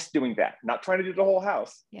business, just doing that, not trying to do the whole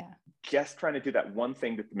house. Yeah. Just trying to do that one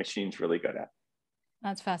thing that the machine's really good at.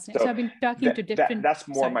 That's fascinating. So I've been talking to different... That's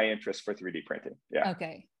more my interest for 3D printing. Yeah.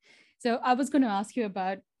 Okay. So I was going to ask you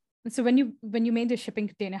about, so when you made the shipping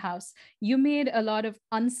container house, you made a lot of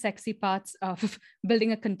unsexy parts of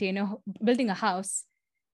building a house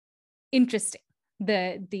interesting.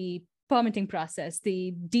 The permitting process,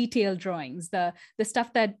 the detailed drawings, the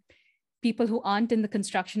stuff that people who aren't in the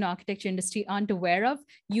construction architecture industry aren't aware of.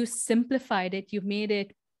 You simplified it, you made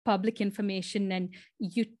it public information, and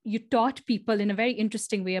you taught people in a very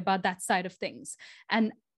interesting way about that side of things.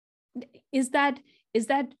 And is that is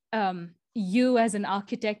that you as an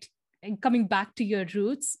architect and coming back to your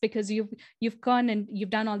roots, because you've gone and you've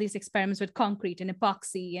done all these experiments with concrete and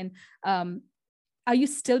epoxy, and are you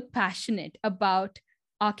still passionate about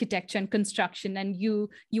architecture and construction, and you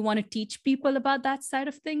want to teach people about that side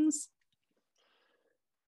of things?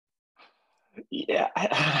 Yeah.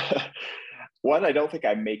 One, I don't think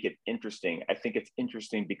I make it interesting. I think it's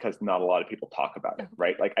interesting because not a lot of people talk about it,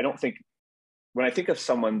 right? Like, I don't think, when I think of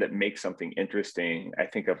someone that makes something interesting, I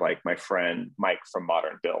think of like my friend Mike from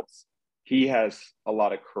Modern Builds. He has a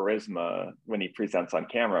lot of charisma when he presents on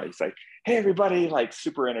camera. He's like, hey, everybody, like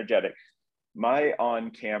super energetic. My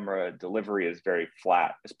on-camera delivery is very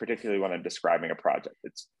flat, particularly when I'm describing a project.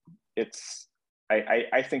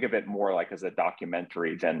 I think of it more like as a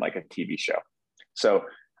documentary than like a TV show. So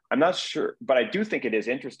I'm not sure, but I do think it is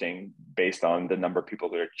interesting based on the number of people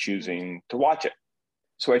that are choosing to watch it.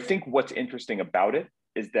 So I think what's interesting about it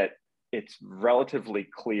is that it's relatively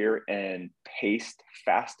clear and paced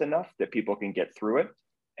fast enough that people can get through it.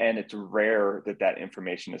 And it's rare that that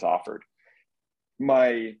information is offered.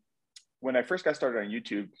 When I first got started on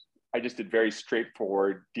YouTube, I just did very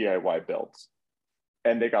straightforward DIY builds,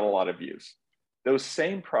 and they got a lot of views. Those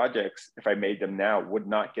same projects, if I made them now, would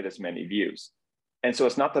not get as many views. And so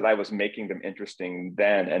it's not that I was making them interesting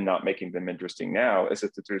then and not making them interesting now, it's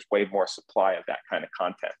that there's way more supply of that kind of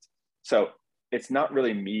content. So it's not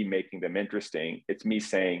really me making them interesting. It's me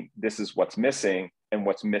saying, this is what's missing, and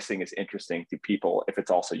what's missing is interesting to people if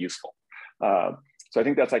it's also useful. So I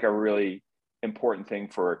think that's like a really important thing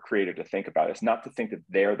for a creator to think about. It's not to think that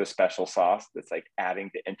they're the special sauce that's like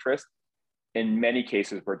adding to interest. In many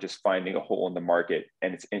cases, we're just finding a hole in the market,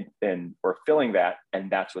 and we're filling that,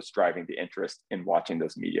 and that's what's driving the interest in watching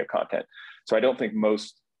those media content. So I don't think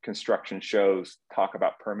most construction shows talk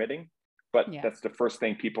about permitting, but that's the first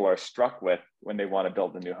thing people are struck with when they want to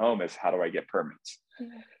build a new home is, how do I get permits? Yeah.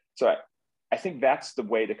 So I think that's the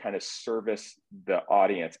way to kind of service the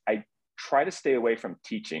audience. I try to stay away from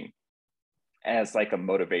teaching as like a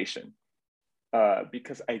motivation,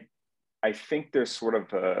 because I think there's sort of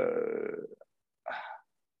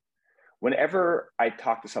whenever I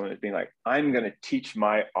talk to someone that's being like, I'm going to teach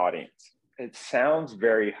my audience, it sounds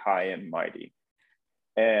very high and mighty.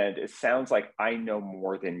 And it sounds like I know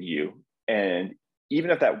more than you. And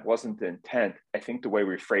even if that wasn't the intent, I think the way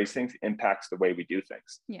we phrase things impacts the way we do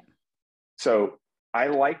things. Yeah. So I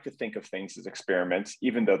like to think of things as experiments,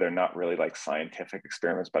 even though they're not really like scientific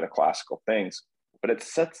experiments, but classical things. But it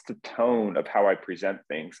sets the tone of how I present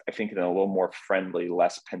things, I think, in a little more friendly,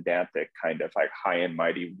 less pedantic kind of like high and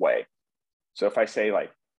mighty way. So if I say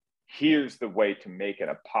like, here's the way to make an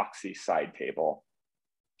epoxy side table,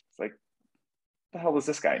 it's like, the hell does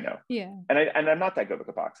this guy know? Yeah. And I'm not that good with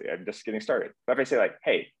epoxy. I'm just getting started. But if I say like,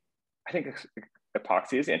 hey, I think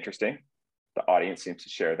epoxy is interesting, the audience seems to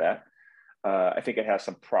share that. I think it has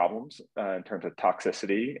some problems in terms of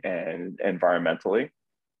toxicity and environmentally.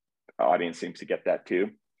 The audience seems to get that too.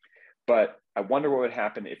 But I wonder what would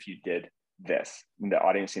happen if you did this. And the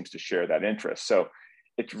audience seems to share that interest. So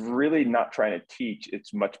it's really not trying to teach.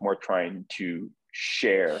 It's much more trying to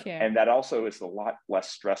share. And that also is a lot less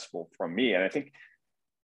stressful for me. And I think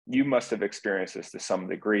you must have experienced this to some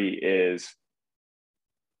degree, is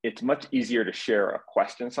it's much easier to share a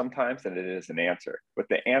question sometimes than it is an answer. But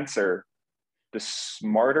the answer, the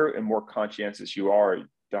smarter and more conscientious you are,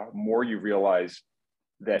 the more you realize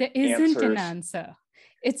that there isn't an answer.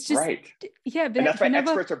 It's just, right. Yeah. And that's why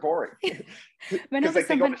experts are boring. Whenever like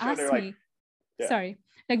someone asks me,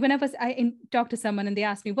 like whenever I talk to someone and they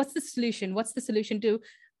ask me, what's the solution? What's the solution to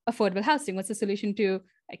affordable housing? What's the solution to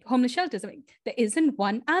like homeless shelters? I mean, there isn't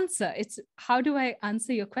one answer. It's, how do I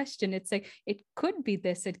answer your question? It's like, it could be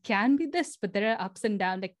this, it can be this, but there are ups and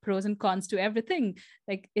downs, like pros and cons to everything.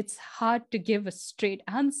 Like, it's hard to give a straight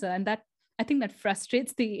answer. And that, I think that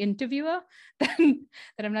frustrates the interviewer, that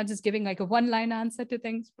I'm not just giving like a one-line answer to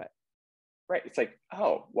things. But right, it's like,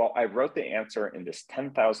 oh, well, I wrote the answer in this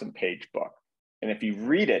 10,000 page book. And if you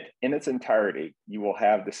read it in its entirety, you will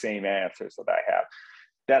have the same answers that I have.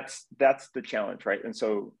 That's the challenge, right? And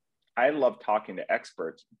so I love talking to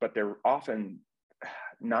experts, but they're often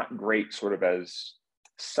not great sort of as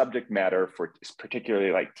subject matter for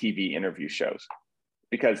particularly like TV interview shows,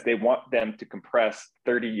 because they want them to compress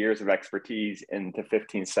 30 years of expertise into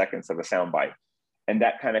 15 seconds of a soundbite. And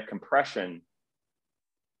that kind of compression,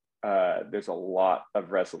 there's a lot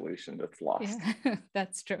of resolution that's lost. Yeah,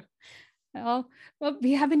 that's true. Oh, well,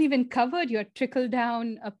 we haven't even covered your trickle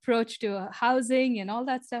down approach to housing and all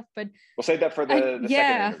that stuff, but We'll save that for the second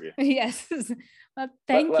yeah, interview. yes. Well,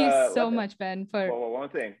 thank you so Let me, much, Ben, for well, one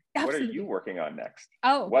thing. What are you absolutely. working on next?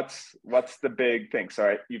 Oh, What's the big thing?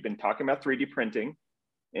 So you've been talking about 3D printing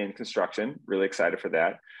in construction. Really excited for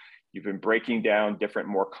that. You've been breaking down different,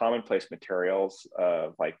 more commonplace materials,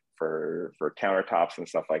 like for countertops and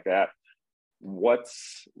stuff like that.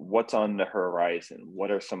 What's on the horizon?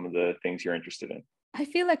 What are some of the things you're interested in? I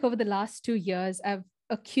feel like over the last 2 years, I've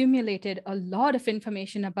accumulated a lot of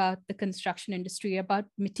information about the construction industry, about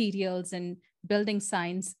materials and building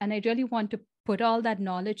science. And I really want to put all that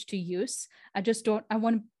knowledge to use. I don't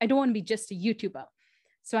want to be just a YouTuber.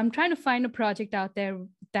 So I'm trying to find a project out there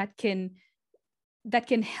that can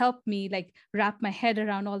help me like wrap my head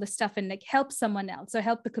around all the stuff and like help someone else or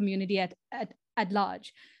help the community at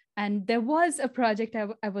large. And there was a project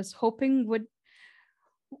I was hoping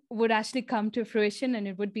would actually come to fruition, and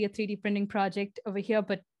it would be a 3D printing project over here,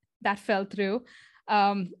 but that fell through.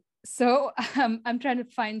 So I'm trying to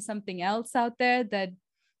find something else out there that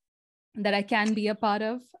I can be a part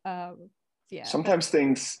of. Yeah. Sometimes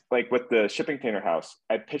things like with the shipping container house,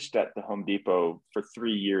 I pitched at the Home Depot for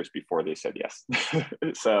 3 years before they said yes.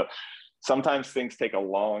 So sometimes things take a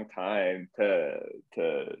long time to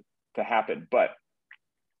happen. But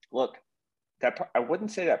look, I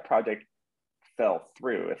wouldn't say that project fell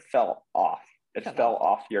through. It fell off. It fell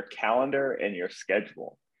off your calendar and your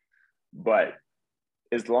schedule. But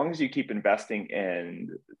as long as you keep investing in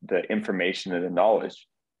the information and the knowledge,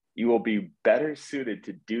 you will be better suited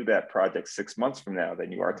to do that project 6 months from now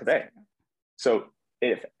than you are today. So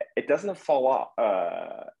if it doesn't fall off,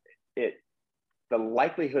 the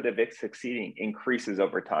likelihood of it succeeding increases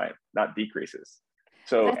over time, not decreases.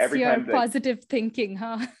 So that's every your time positive thinking,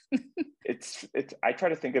 huh? it's I try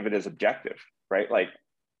to think of it as objective, right? Like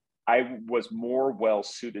I was more well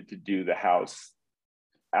suited to do the house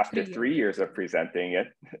after 3 years of presenting it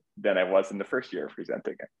than I was in the first year of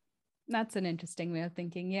presenting it. That's an interesting way of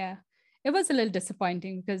thinking. Yeah. It was a little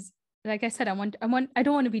disappointing because, like I said, I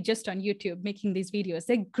don't want to be just on YouTube making these videos.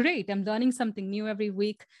 They're great. I'm learning something new every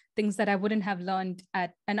week, things that I wouldn't have learned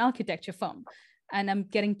at an architecture firm. And I'm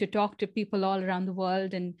getting to talk to people all around the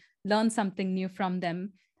world and learn something new from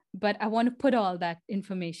them. But I want to put all that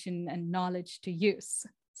information and knowledge to use.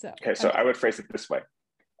 So I would phrase it this way.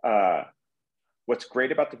 What's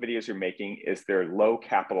great about the videos you're making is they're low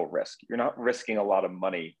capital risk. You're not risking a lot of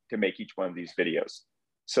money to make each one of these videos.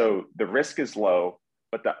 So the risk is low,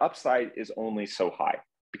 but the upside is only so high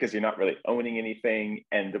because you're not really owning anything.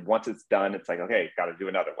 And once it's done, it's like, okay, got to do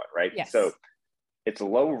another one, right? Yes. So it's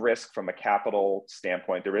low risk from a capital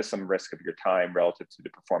standpoint. There is some risk of your time relative to the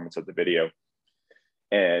performance of the video.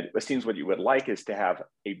 And it seems what you would like is to have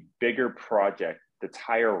a bigger project that's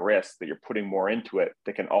higher risk, that you're putting more into it,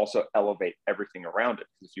 that can also elevate everything around it.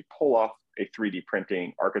 Because if you pull off a 3D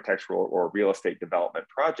printing, architectural, or real estate development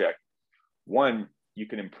project, one, you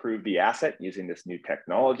can improve the asset using this new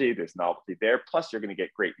technology, there's novelty there, plus you're going to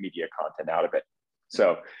get great media content out of it.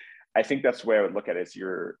 So I think that's the way I would look at it is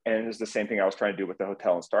and it's the same thing I was trying to do with the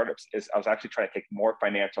hotel and startups, is I was actually trying to take more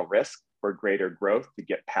financial risk for greater growth to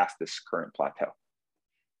get past this current plateau.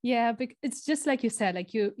 Yeah, it's just like you said,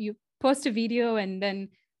 like you post a video and then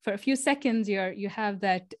for a few seconds you have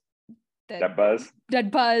that buzz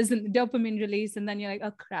and the dopamine release, and then you're like,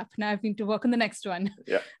 oh crap, now I need to work on the next one.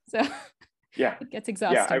 Yeah. So yeah, it gets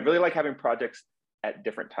exhausting. Yeah, I really like having projects at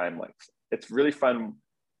different time lengths. It's really fun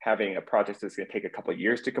having a project that's going to take a couple of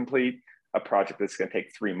years to complete, a project that's going to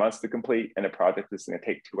take 3 months to complete, and a project that's going to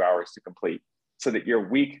take 2 hours to complete, so that your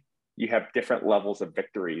week, you have different levels of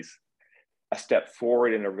victories. A step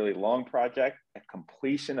forward in a really long project, a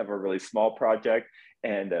completion of a really small project,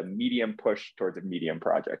 and a medium push towards a medium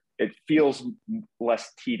project. It feels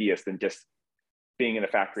less tedious than just being in a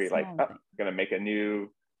factory, like, oh, I'm going to make a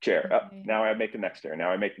new chair. Oh, now I make the next chair. Now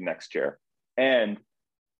I make the next chair. And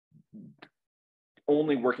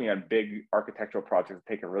only working on big architectural projects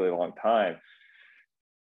that take a really long time,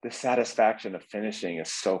 the satisfaction of finishing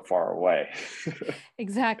is so far away.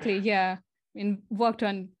 Exactly. Yeah. I mean, worked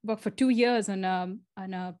for 2 years on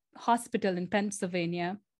a hospital in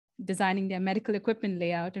Pennsylvania, designing their medical equipment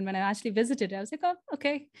layout. And when I actually visited, I was like, oh,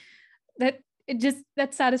 okay, that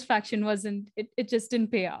satisfaction it just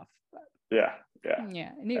didn't pay off. Yeah.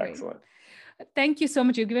 Anyway, excellent. Thank you so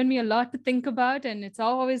much. You've given me a lot to think about, and it's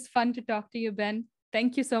always fun to talk to you, Ben.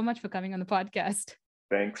 Thank you so much for coming on the podcast.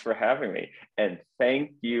 Thanks for having me. And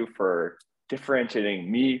thank you for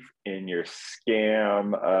differentiating me in your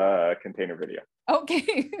scam container video.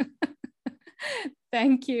 Okay.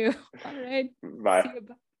 Thank you. All right. Bye.